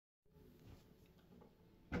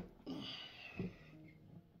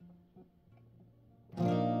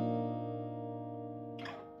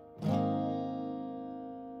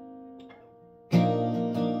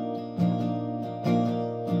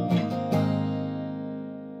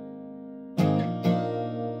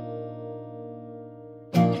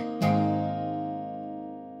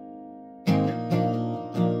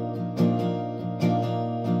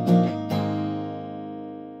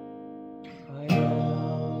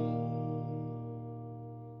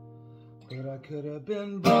But I could have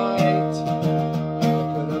been bright, I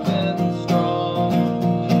could have been strong,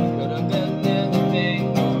 I could have been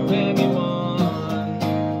anything or anyone.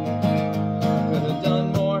 I could have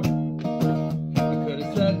done more, I could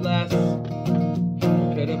have said less,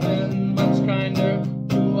 I could have been much kinder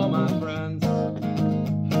to all my friends. I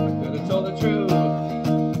could have told the truth,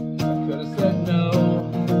 I could have said no,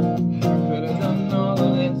 I could have done all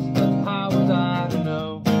of this, but how was I to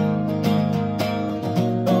know?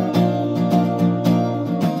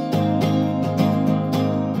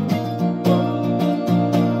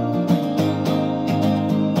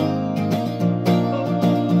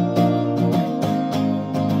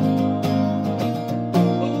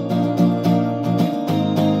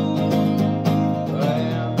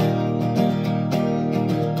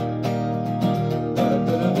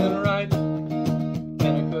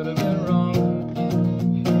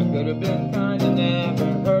 Been kind and never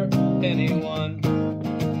hurt anyone.